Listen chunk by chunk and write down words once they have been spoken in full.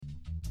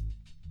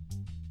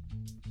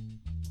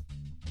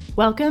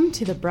Welcome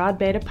to the Broad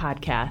Beta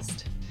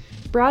Podcast.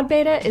 Broad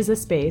Beta is a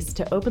space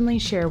to openly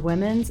share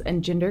women's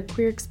and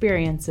genderqueer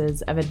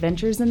experiences of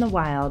adventures in the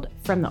wild,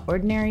 from the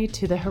ordinary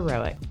to the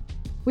heroic.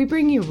 We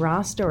bring you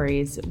raw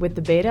stories with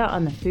the beta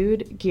on the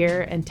food,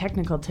 gear, and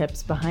technical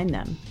tips behind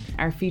them.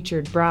 Our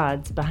featured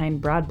broads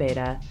behind Broad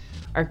Beta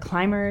are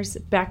climbers,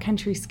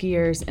 backcountry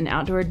skiers, and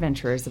outdoor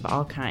adventurers of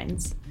all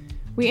kinds.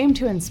 We aim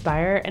to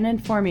inspire and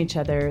inform each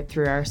other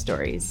through our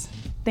stories.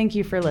 Thank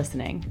you for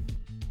listening.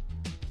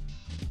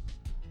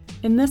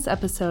 In this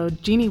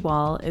episode, Jeannie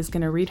Wall is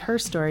going to read her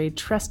story,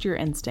 Trust Your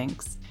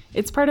Instincts.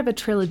 It's part of a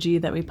trilogy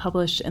that we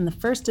published in the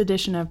first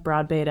edition of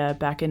Broad Beta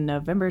back in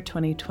November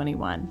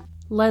 2021.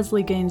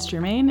 Leslie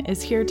Gaines-Germain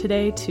is here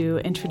today to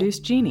introduce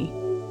Jeannie.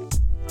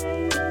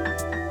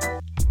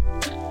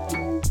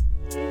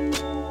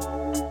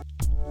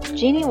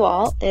 Jeannie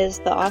Wall is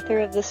the author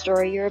of the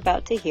story you're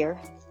about to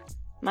hear.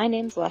 My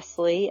name's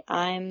Leslie.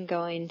 I'm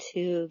going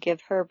to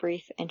give her a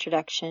brief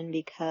introduction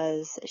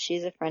because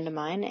she's a friend of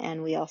mine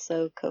and we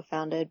also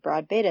co-founded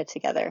Broad Beta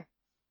together.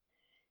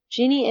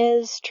 Jeannie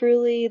is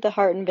truly the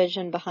heart and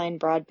vision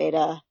behind Broad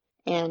Beta,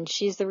 and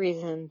she's the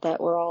reason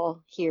that we're all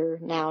here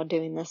now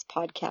doing this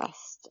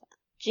podcast.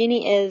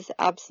 Jeannie is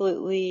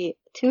absolutely,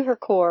 to her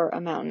core,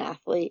 a mountain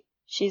athlete.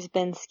 She's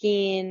been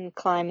skiing,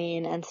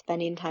 climbing, and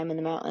spending time in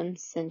the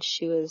mountains since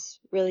she was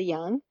really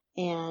young.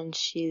 And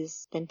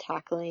she's been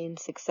tackling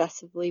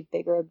successively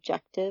bigger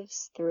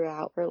objectives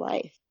throughout her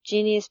life.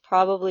 Jeannie is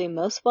probably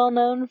most well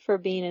known for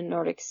being a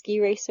Nordic ski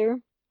racer.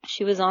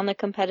 She was on the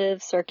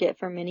competitive circuit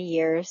for many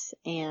years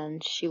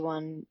and she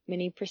won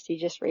many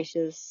prestigious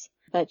races,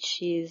 but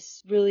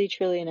she's really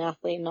truly an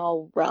athlete in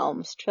all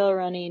realms: trail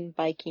running,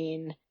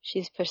 biking.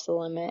 She's pushed the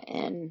limit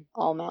in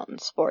all mountain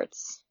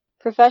sports.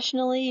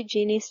 Professionally,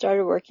 Jeannie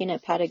started working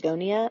at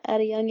Patagonia at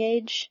a young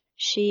age.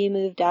 She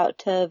moved out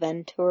to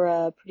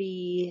Ventura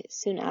pretty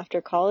soon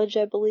after college,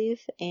 I believe,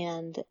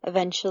 and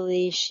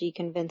eventually she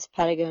convinced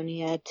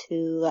Patagonia to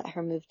let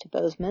her move to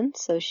Bozeman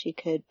so she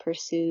could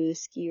pursue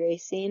ski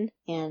racing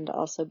and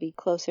also be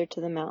closer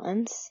to the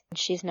mountains.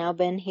 She's now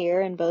been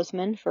here in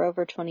Bozeman for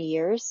over 20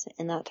 years.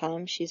 In that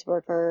time, she's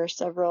worked for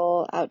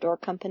several outdoor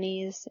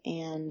companies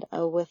and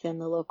within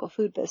the local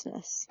food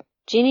business.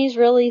 Jeannie's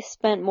really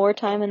spent more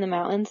time in the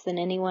mountains than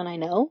anyone I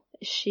know.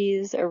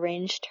 She's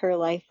arranged her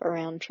life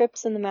around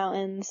trips in the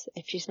mountains.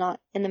 If she's not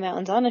in the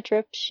mountains on a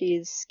trip,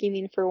 she's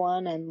scheming for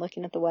one and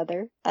looking at the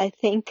weather. I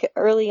think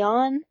early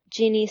on,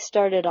 Jeannie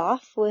started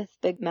off with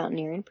big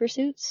mountaineering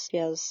pursuits. She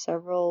has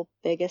several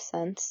big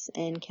ascents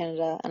in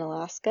Canada and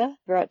Alaska.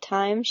 Throughout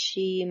time,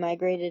 she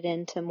migrated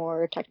into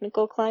more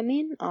technical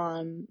climbing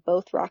on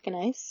both rock and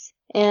ice.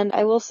 And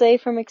I will say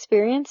from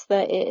experience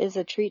that it is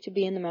a treat to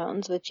be in the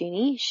mountains with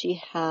Jeannie.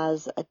 She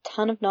has a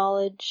ton of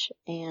knowledge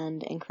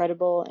and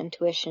incredible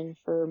intuition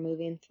for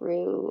moving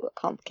through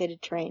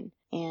complicated terrain.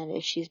 And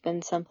if she's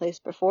been someplace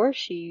before,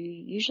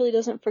 she usually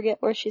doesn't forget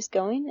where she's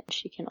going.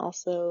 She can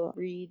also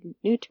read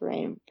new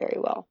terrain very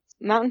well.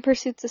 Mountain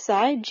pursuits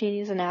aside,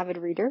 Jeannie's an avid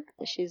reader.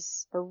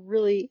 She's a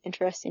really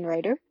interesting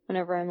writer.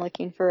 Whenever I'm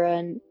looking for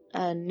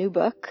a new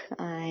book,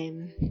 I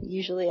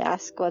usually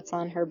ask what's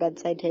on her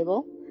bedside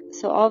table.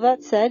 So all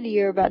that said,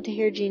 you're about to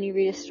hear Jeannie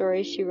read a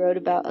story she wrote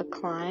about a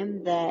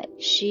climb that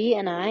she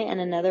and I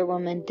and another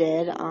woman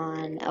did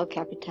on El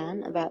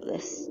Capitan about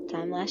this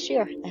time last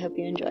year. I hope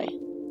you enjoy.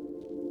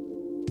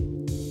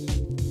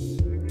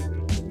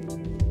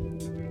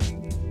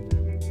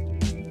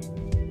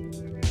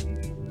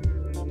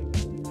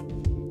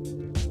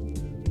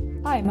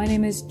 Hi, my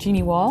name is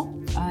Jeannie Wall.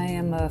 I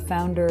am a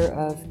founder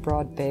of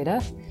Broad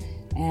Beta,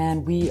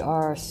 and we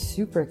are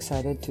super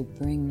excited to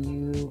bring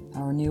you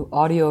our new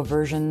audio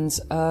versions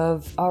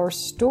of our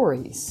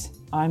stories.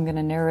 I'm going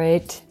to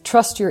narrate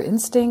Trust Your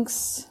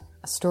Instincts,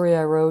 a story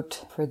I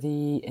wrote for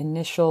the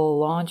initial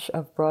launch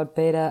of Broad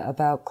Beta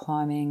about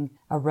climbing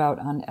a route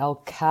on El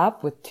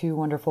Cap with two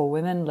wonderful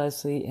women,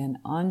 Leslie and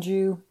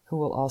Anju, who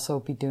will also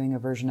be doing a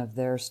version of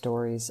their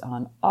stories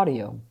on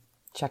audio.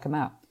 Check them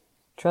out.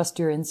 Trust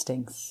Your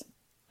Instincts.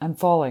 I'm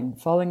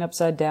falling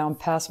upside down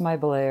past my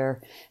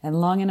belair,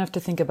 and long enough to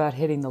think about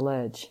hitting the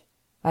ledge.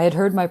 I had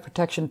heard my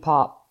protection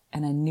pop,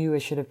 and I knew I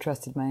should have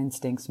trusted my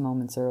instincts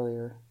moments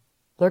earlier.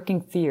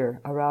 Lurking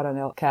Fear, a route on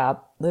El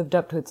Cap, lived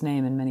up to its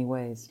name in many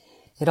ways.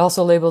 It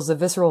also labels the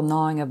visceral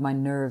gnawing of my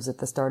nerves at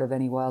the start of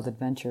any wild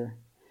adventure.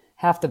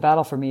 Half the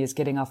battle for me is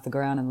getting off the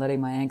ground and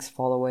letting my angst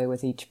fall away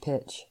with each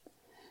pitch.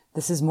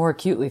 This is more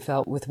acutely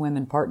felt with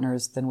women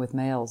partners than with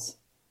males.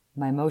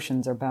 My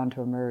emotions are bound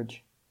to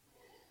emerge.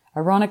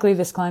 Ironically,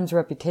 this climb's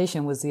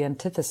reputation was the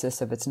antithesis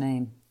of its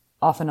name,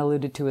 often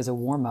alluded to as a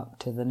warm-up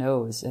to the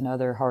nose and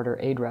other harder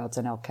aid routes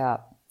in El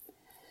Cap.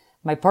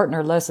 My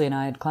partner Leslie and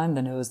I had climbed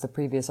the nose the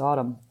previous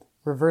autumn,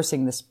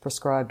 reversing this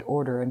prescribed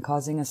order and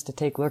causing us to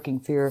take Lurking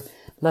Fear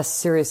less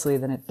seriously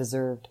than it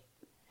deserved.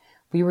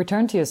 We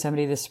returned to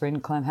Yosemite this spring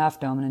to climb Half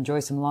Dome and enjoy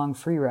some long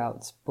free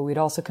routes, but we'd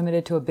also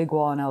committed to a big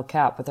wall in El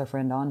Cap with our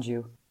friend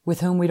Anju,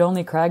 with whom we'd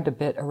only cragged a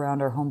bit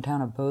around our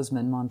hometown of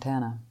Bozeman,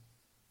 Montana.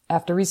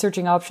 After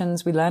researching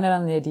options, we landed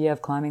on the idea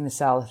of climbing the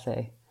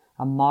Salathé,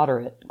 a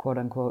moderate,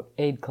 quote-unquote,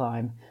 aid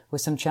climb, with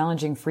some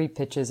challenging free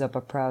pitches up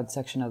a proud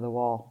section of the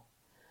wall.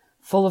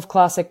 Full of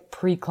classic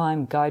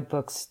pre-climb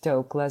guidebook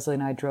stoke, Leslie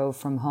and I drove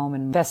from home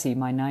in Bessie,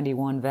 my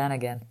 91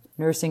 Vanagon,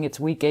 nursing its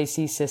weak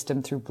AC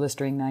system through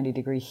blistering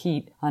 90-degree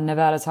heat on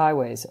Nevada's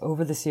highways,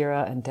 over the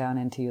Sierra and down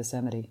into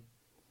Yosemite.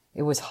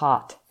 It was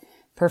hot,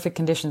 perfect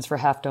conditions for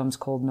Half Dome's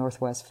cold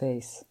northwest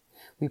face.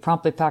 We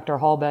promptly packed our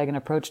haul bag and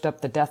approached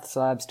up the death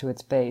slabs to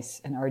its base,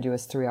 an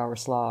arduous 3-hour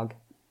slog.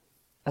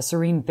 A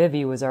serene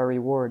bivvy was our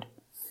reward.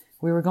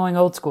 We were going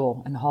old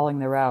school and hauling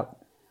the route.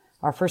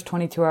 Our first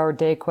 22-hour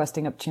day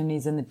questing up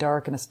chimneys in the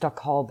dark in a stuck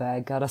haul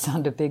bag got us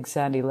onto Big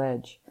Sandy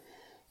Ledge.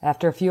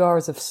 After a few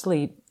hours of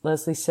sleep,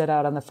 Leslie set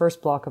out on the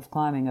first block of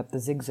climbing up the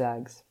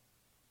zigzags.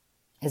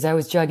 As I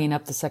was jogging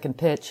up the second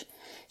pitch,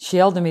 she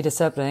yelled to me to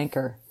set an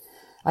anchor.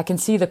 "I can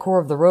see the core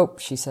of the rope,"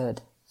 she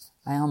said.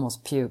 I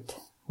almost puked.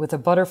 With a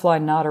butterfly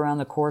knot around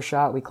the core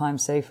shot, we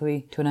climbed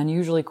safely to an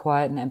unusually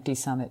quiet and empty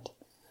summit.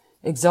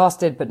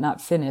 Exhausted but not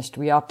finished,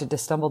 we opted to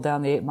stumble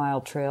down the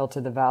 8-mile trail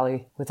to the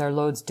valley with our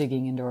loads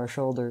digging into our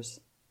shoulders.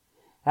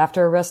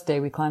 After a rest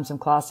day, we climbed some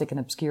classic and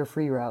obscure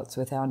free routes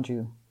with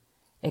Anju.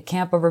 At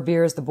camp over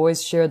beers, the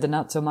boys shared the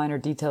not-so-minor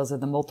details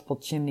of the multiple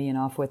chimney and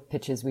off-width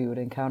pitches we would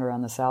encounter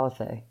on the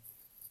Salafé.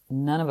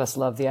 None of us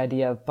loved the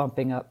idea of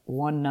bumping up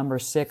one number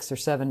 6 or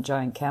 7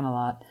 giant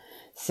Camelot,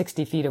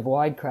 60 feet of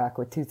wide crack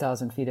with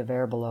 2,000 feet of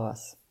air below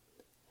us.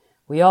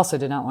 We also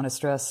did not want to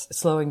stress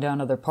slowing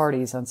down other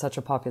parties on such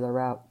a popular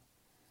route.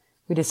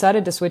 We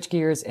decided to switch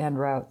gears and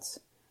routes.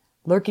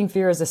 Lurking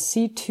Fear is a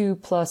C2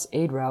 plus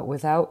aid route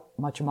without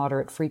much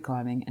moderate free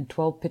climbing and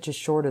 12 pitches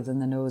shorter than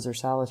the Nose or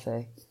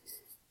Salafé.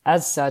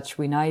 As such,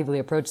 we naively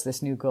approached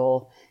this new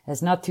goal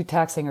as not too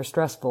taxing or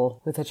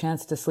stressful, with a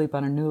chance to sleep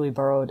on a newly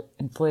borrowed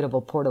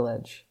inflatable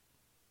portaledge.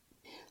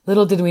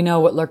 Little did we know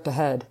what lurked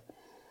ahead.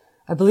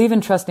 I believe in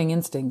trusting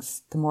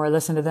instincts. The more I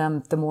listen to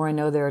them, the more I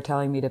know they are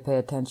telling me to pay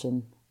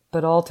attention.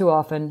 But all too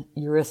often,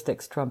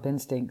 heuristics trump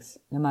instincts,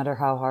 no matter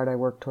how hard I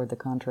work toward the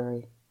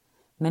contrary.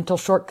 Mental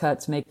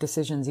shortcuts make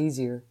decisions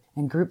easier,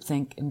 and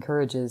groupthink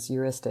encourages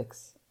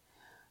heuristics.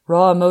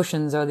 Raw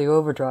emotions are the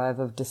overdrive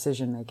of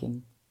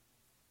decision-making.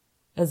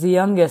 As the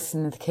youngest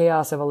in the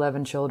chaos of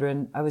 11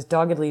 children, I was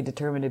doggedly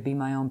determined to be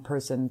my own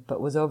person,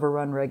 but was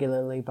overrun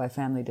regularly by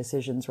family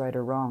decisions, right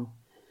or wrong.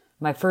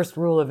 My first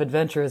rule of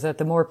adventure is that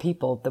the more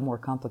people, the more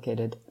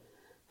complicated.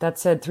 That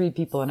said, 3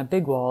 people and a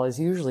big wall is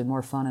usually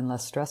more fun and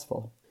less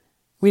stressful.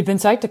 We'd been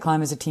psyched to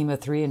climb as a team of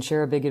 3 and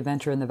share a big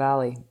adventure in the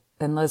valley.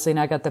 Then Leslie and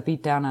I got the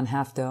beat down on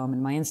Half Dome,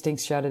 and my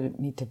instincts shouted at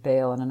me to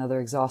bail on another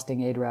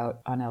exhausting aid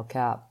route on El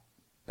Cap.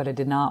 But I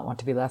did not want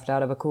to be left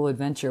out of a cool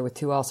adventure with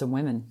 2 awesome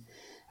women.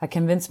 I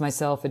convinced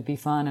myself it'd be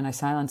fun, and I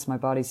silenced my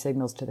body's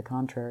signals to the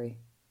contrary.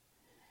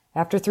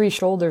 After 3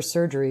 shoulder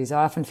surgeries,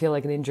 I often feel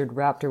like an injured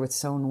raptor with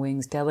sewn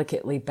wings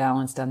delicately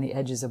balanced on the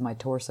edges of my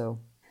torso.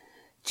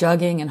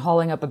 Jugging and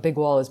hauling up a big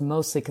wall is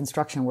mostly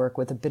construction work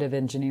with a bit of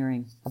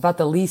engineering, about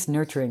the least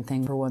nurturing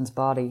thing for one's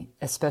body,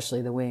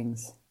 especially the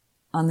wings.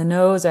 On the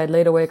Nose, I had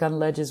laid awake on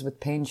ledges with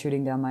pain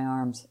shooting down my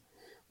arms.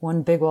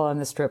 1 big wall on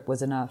the strip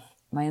was enough.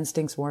 My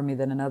instincts warned me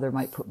that another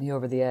might put me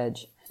over the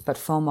edge. But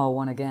FOMO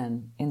won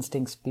again.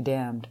 Instincts be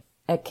damned.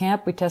 At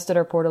camp, we tested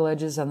our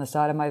portaledges on the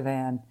side of my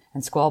van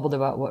and squabbled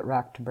about what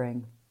rack to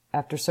bring.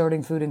 After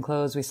sorting food and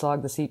clothes, we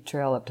slogged the steep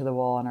trail up to the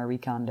wall on our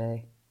recon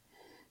day.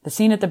 The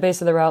scene at the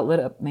base of the route lit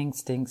up my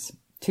instincts.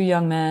 2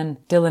 young men,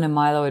 Dylan and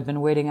Milo, had been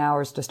waiting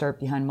hours to start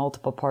behind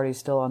multiple parties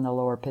still on the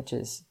lower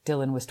pitches.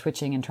 Dylan was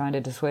twitching and trying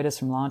to dissuade us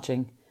from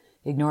launching.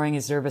 Ignoring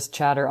his nervous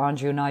chatter,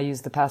 Anju and I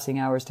used the passing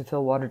hours to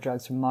fill water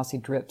jugs from mossy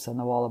drips on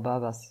the wall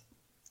above us.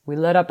 We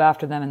lit up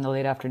after them in the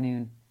late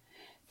afternoon.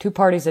 2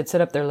 parties had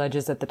set up their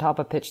ledges at the top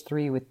of pitch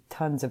 3 with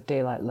tons of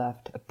daylight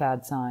left, a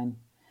bad sign.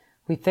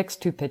 We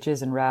fixed 2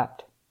 pitches and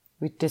wrapped.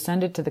 We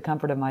descended to the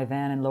comfort of my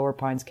van in Lower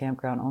Pines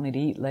campground only to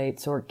eat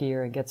late, sort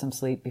gear, and get some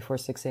sleep before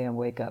 6 a.m.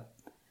 wake-up.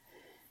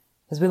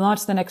 As we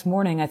launched the next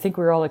morning, I think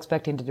we were all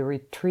expecting to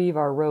retrieve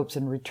our ropes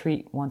and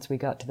retreat once we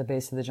got to the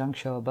base of the junk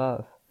show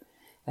above.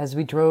 As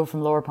we drove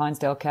from Lower Pines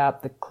to El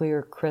Cap, the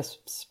clear,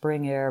 crisp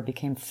spring air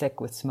became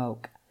thick with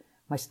smoke.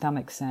 My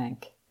stomach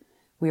sank.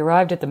 We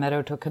arrived at the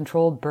meadow to a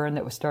controlled burn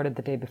that was started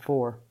the day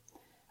before.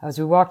 As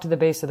we walked to the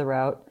base of the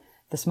route,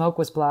 the smoke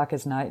was black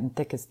as night and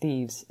thick as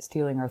thieves,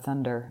 stealing our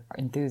thunder, our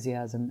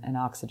enthusiasm, and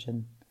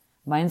oxygen.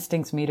 My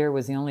instincts meter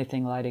was the only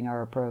thing lighting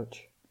our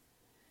approach.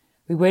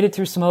 We waded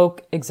through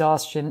smoke,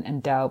 exhaustion,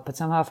 and doubt, but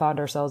somehow found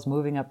ourselves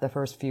moving up the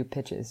first few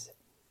pitches.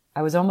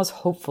 I was almost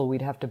hopeful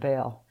we'd have to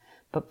bail,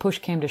 but push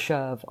came to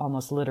shove,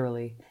 almost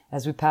literally,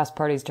 as we passed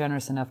parties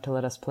generous enough to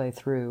let us play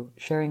through,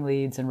 sharing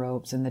leads and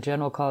ropes in the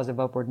general cause of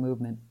upward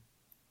movement.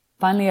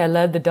 Finally, I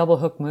led the double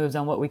hook moves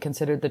on what we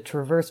considered the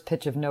traverse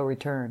pitch of no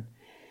return.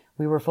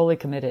 We were fully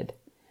committed.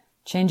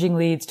 Changing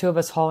leads, 2 of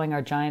us hauling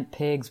our giant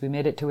pigs, we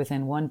made it to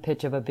within 1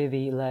 pitch of a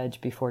bivvy ledge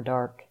before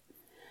dark.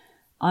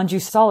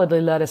 Anju solidly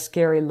led a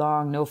scary,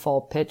 long, no-fall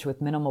pitch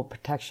with minimal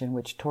protection,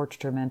 which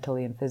tortured her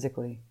mentally and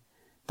physically.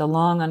 The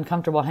long,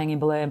 uncomfortable hanging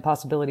belay and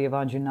possibility of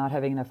Anju not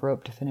having enough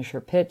rope to finish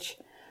her pitch,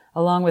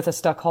 along with a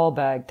stuck haul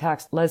bag,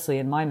 taxed Leslie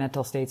and my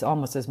mental states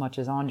almost as much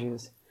as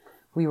Anju's.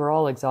 We were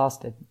all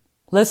exhausted.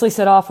 Leslie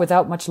set off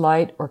without much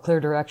light or clear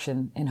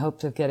direction in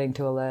hopes of getting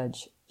to a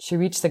ledge. She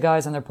reached the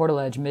guys on their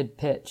portaledge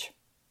mid-pitch.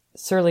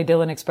 Surly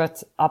Dylan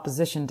expressed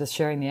opposition to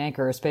sharing the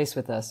anchor or space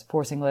with us,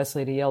 forcing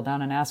Leslie to yell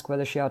down and ask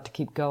whether she ought to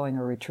keep going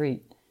or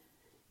retreat.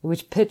 It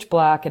was pitch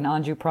black, and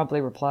Anju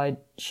promptly replied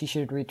she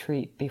should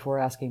retreat before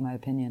asking my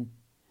opinion.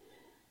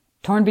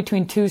 Torn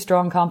between two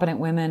strong, competent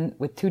women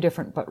with two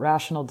different but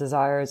rational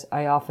desires,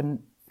 I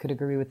often could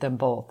agree with them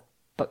both,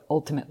 but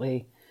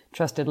ultimately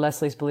trusted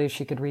Leslie's belief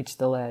she could reach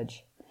the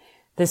ledge.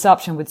 This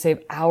option would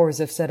save hours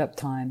of setup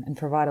time and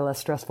provide a less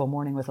stressful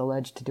morning with a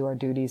ledge to do our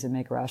duties and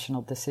make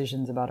rational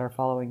decisions about our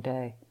following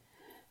day.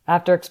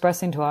 After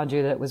expressing to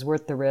Anju that it was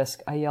worth the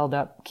risk, I yelled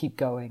up, "Keep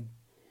going."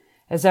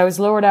 As I was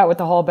lowered out with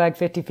the haul bag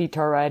 50 feet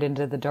to our right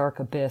into the dark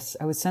abyss,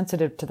 I was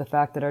sensitive to the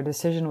fact that our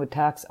decision would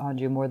tax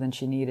Anju more than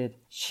she needed.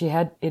 She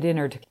had it in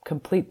her to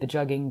complete the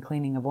jugging and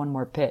cleaning of one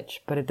more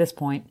pitch, but at this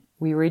point,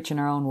 we were each in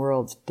our own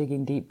worlds,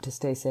 digging deep to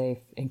stay safe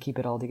and keep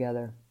it all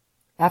together.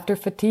 After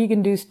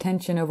fatigue-induced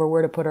tension over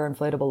where to put our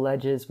inflatable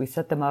ledges, we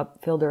set them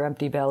up, filled our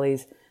empty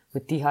bellies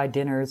with d'hide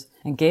dinners,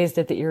 and gazed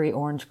at the eerie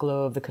orange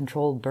glow of the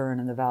controlled burn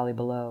in the valley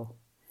below.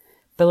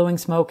 Billowing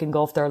smoke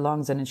engulfed our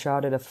lungs and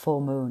enshrouded a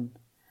full moon.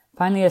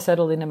 Finally I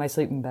settled into my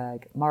sleeping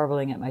bag,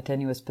 marveling at my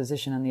tenuous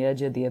position on the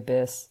edge of the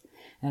abyss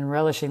and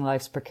relishing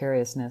life's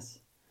precariousness.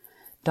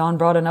 Dawn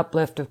brought an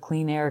uplift of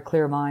clean air,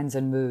 clear minds,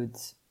 and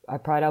moods. I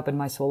pried open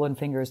my swollen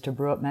fingers to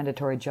brew up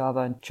mandatory Java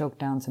and choke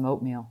down some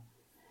oatmeal.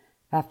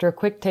 After a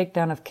quick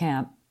takedown of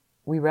camp,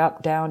 we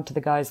wrapped down to the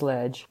guy's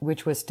ledge,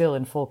 which was still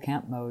in full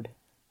camp mode.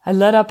 I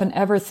led up an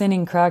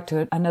ever-thinning crack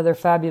to another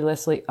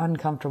fabulously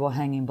uncomfortable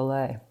hanging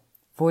belay.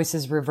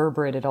 Voices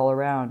reverberated all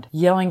around,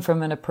 yelling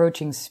from an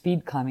approaching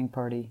speed-climbing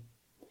party.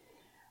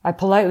 I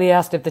politely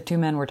asked if the two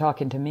men were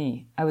talking to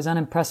me. I was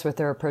unimpressed with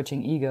their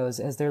approaching egos,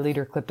 as their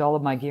leader clipped all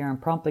of my gear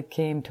and promptly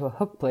came to a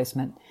hook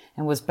placement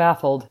and was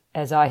baffled,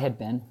 as I had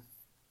been.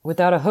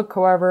 Without a hook,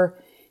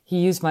 however, he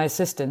used my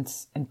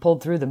assistance and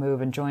pulled through the move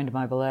and joined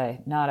my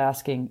belay, not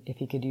asking if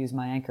he could use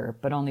my anchor,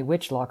 but only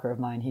which locker of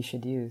mine he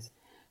should use.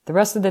 The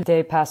rest of the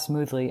day passed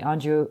smoothly.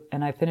 Anju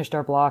and I finished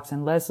our blocks,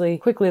 and Leslie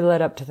quickly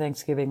led up to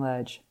Thanksgiving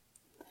Ledge.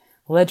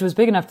 The ledge was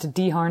big enough to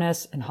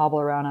de-harness and hobble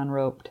around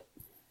unroped.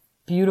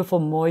 Beautiful,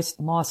 moist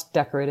moss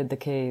decorated the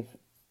cave.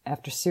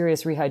 After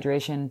serious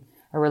rehydration,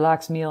 a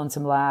relaxed meal, and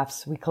some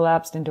laughs, we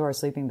collapsed into our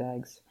sleeping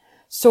bags.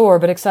 Sore,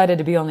 but excited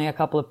to be only a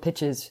couple of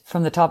pitches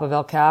from the top of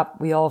El Cap,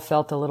 we all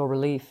felt a little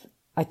relief.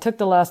 I took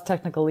the last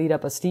technical lead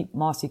up a steep,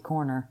 mossy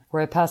corner,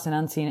 where I passed an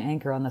unseen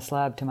anchor on the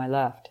slab to my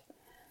left.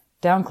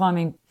 Down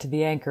climbing to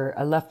the anchor,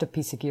 I left a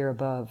piece of gear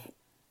above.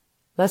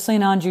 Leslie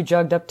and Anju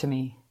jogged up to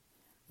me.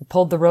 We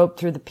pulled the rope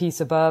through the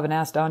piece above and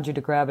asked Anju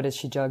to grab it as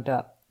she jogged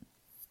up.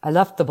 I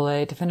left the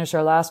belay to finish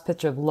our last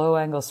pitch of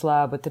low-angle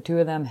slab with the two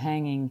of them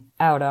hanging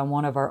out on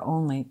one of our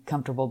only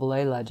comfortable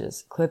belay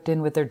ledges, clipped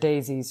in with their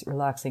daisies,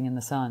 relaxing in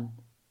the sun.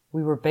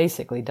 We were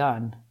basically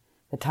done.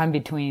 The time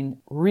between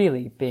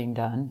really being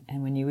done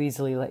and when you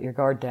easily let your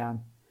guard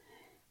down.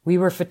 We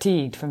were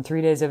fatigued from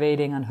 3 days of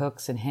aiding on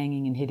hooks and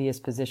hanging in hideous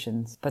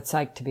positions, but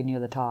psyched to be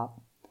near the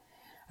top.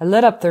 I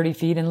led up 30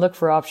 feet and looked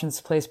for options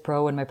to place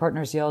pro when my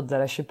partners yelled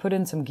that I should put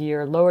in some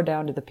gear, lower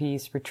down to the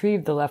piece,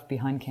 retrieve the left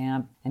behind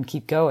camp, and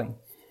keep going.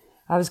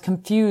 I was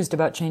confused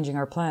about changing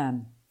our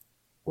plan.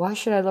 Why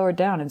should I lower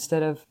down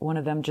instead of one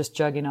of them just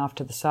jugging off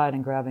to the side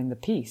and grabbing the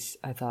piece,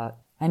 I thought.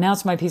 I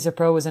announced my piece of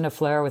pro was in a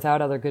flare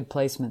without other good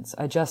placements.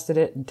 I adjusted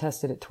it and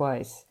tested it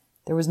twice.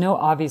 There was no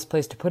obvious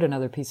place to put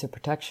another piece of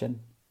protection.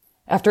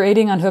 After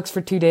aiding on hooks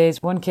for 2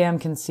 days, one cam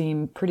can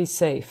seem pretty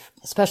safe,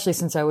 especially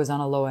since I was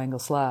on a low-angle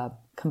slab.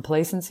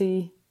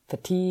 Complacency,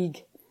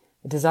 fatigue,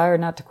 a desire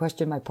not to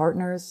question my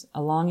partners,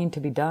 a longing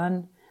to be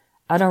done.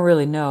 I don't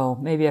really know,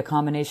 maybe a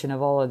combination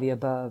of all of the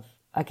above.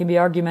 I can be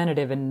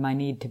argumentative in my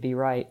need to be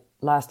right,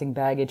 lasting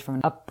baggage from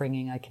an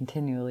upbringing I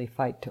continually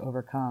fight to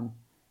overcome.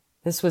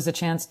 This was a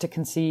chance to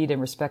concede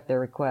and respect their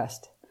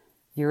request.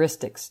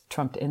 Heuristics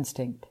trumped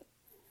instinct.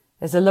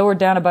 As I lowered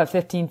down about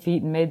 15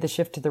 feet and made the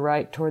shift to the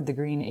right toward the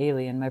green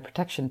alien, my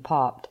protection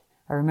popped.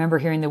 I remember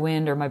hearing the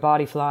wind or my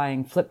body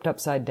flying, flipped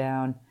upside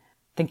down,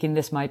 thinking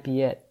this might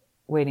be it,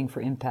 waiting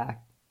for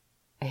impact.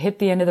 I hit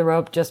the end of the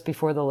rope just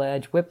before the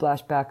ledge,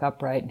 whiplashed back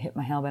upright, and hit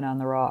my helmet on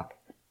the rock.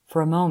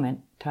 For a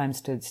moment, time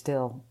stood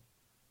still.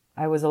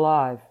 I was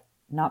alive,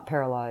 not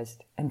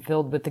paralyzed, and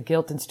filled with the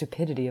guilt and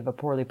stupidity of a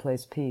poorly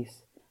placed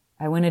piece.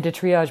 I went into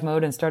triage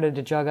mode and started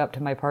to jog up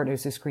to my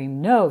partners who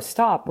screamed, "No,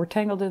 stop, we're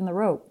tangled in the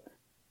rope."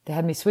 They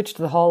had me switch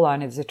to the haul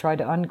line as they tried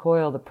to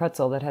uncoil the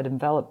pretzel that had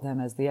enveloped them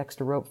as the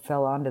extra rope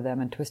fell onto them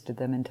and twisted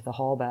them into the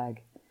haul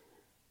bag.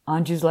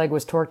 Anju's leg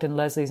was torqued and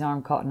Leslie's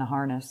arm caught in a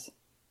harness.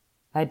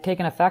 I had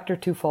taken a factor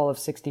 2 fall of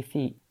 60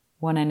 feet,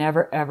 one I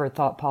never ever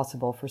thought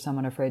possible for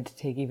someone afraid to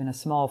take even a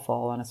small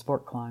fall on a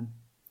sport climb.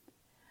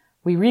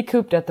 We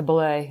recouped at the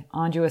belay.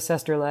 Anju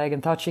assessed her leg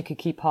and thought she could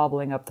keep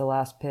hobbling up the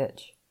last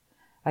pitch.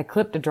 I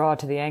clipped a draw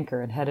to the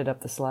anchor and headed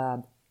up the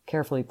slab,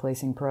 carefully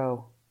placing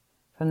pro.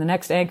 From the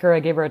next anchor, I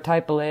gave her a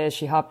tight belay as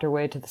she hopped her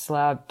way to the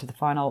slab to the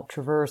final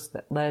traverse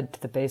that led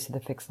to the base of the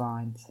fixed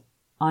lines.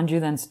 Anju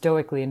then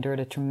stoically endured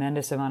a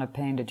tremendous amount of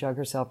pain to jug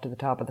herself to the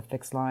top of the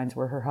fixed lines,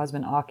 where her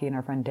husband Aki and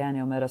our friend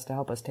Daniel met us to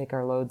help us take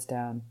our loads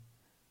down.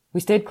 We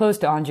stayed close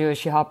to Anju as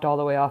she hopped all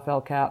the way off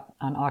El Cap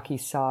on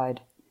Aki's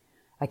side.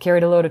 I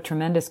carried a load of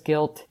tremendous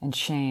guilt and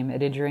shame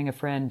at injuring a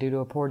friend due to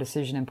a poor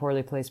decision and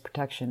poorly placed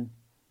protection.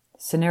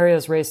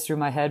 Scenarios raced through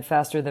my head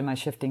faster than my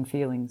shifting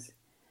feelings.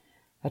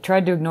 I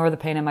tried to ignore the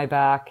pain in my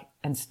back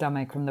and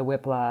stomach from the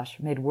whiplash,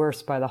 made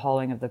worse by the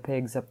hauling of the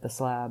pigs up the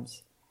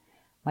slabs.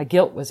 My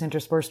guilt was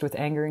interspersed with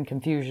anger and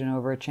confusion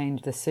over a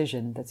changed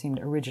decision that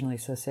seemed originally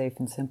so safe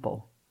and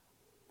simple.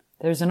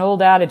 There's an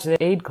old adage that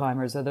aid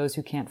climbers are those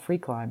who can't free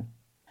climb.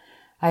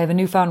 I have a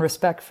newfound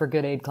respect for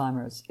good aid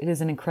climbers. It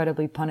is an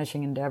incredibly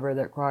punishing endeavor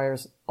that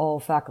requires all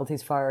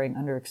faculties firing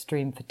under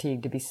extreme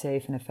fatigue to be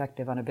safe and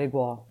effective on a big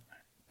wall.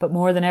 But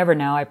more than ever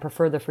now, I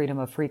prefer the freedom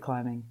of free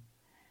climbing.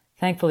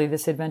 Thankfully,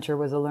 this adventure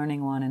was a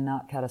learning one and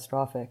not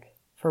catastrophic.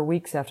 For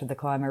weeks after the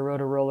climb, I rode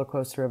a roller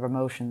coaster of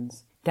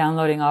emotions,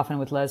 downloading often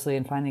with Leslie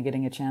and finally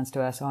getting a chance to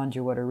ask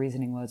Anju what her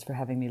reasoning was for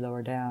having me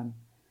lower down.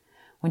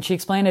 When she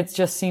explained it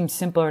just seemed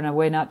simpler and a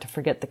way not to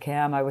forget the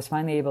cam, I was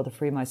finally able to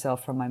free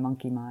myself from my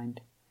monkey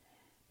mind.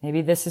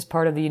 Maybe this is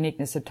part of the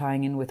uniqueness of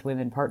tying in with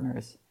women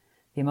partners,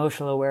 the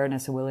emotional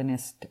awareness and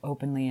willingness to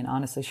openly and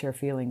honestly share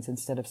feelings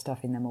instead of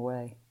stuffing them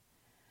away.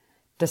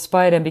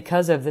 Despite and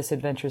because of this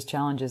adventure's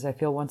challenges, I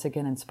feel once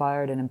again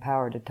inspired and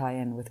empowered to tie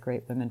in with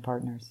great women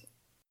partners.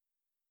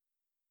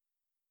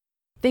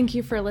 Thank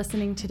you for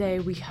listening today.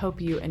 We hope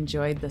you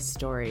enjoyed the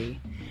story.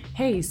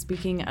 Hey,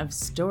 speaking of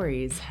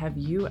stories, have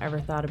you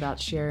ever thought about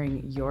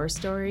sharing your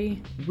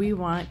story? We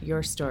want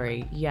your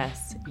story.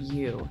 Yes,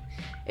 you.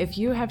 If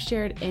you have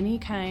shared any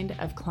kind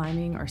of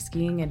climbing or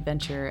skiing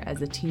adventure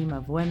as a team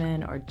of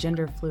women or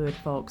gender fluid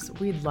folks,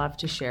 we'd love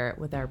to share it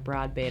with our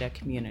Broad Beta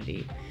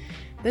community.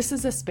 This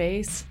is a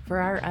space for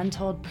our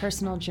untold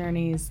personal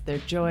journeys, their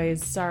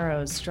joys,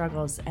 sorrows,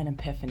 struggles, and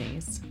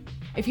epiphanies.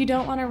 If you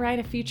don't want to write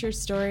a featured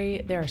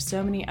story, there are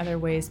so many other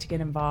ways to get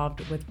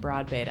involved with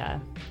Broad Beta.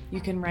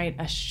 You can write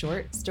a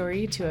short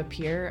story to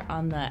appear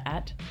on the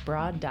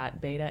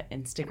 @broad.beta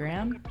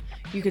Instagram.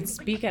 You could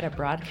speak at a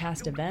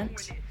broadcast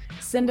event,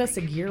 send us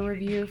a gear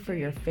review for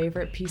your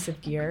favorite piece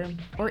of gear,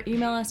 or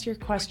email us your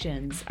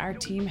questions. Our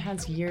team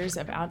has years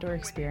of outdoor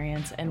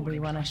experience and we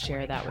want to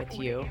share that with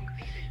you.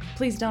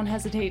 Please don't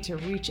hesitate to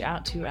reach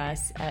out to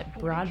us at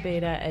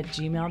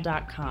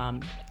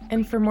broadbeta@gmail.com.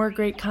 And for more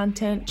great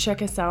content,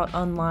 check us out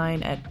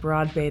online at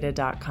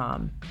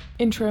broadbeta.com.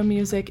 Intro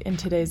music in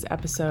today's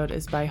episode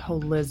is by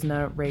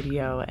Holizna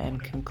Radio,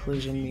 and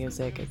conclusion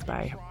music is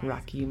by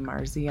Rocky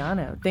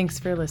Marziano. Thanks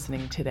for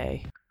listening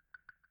today.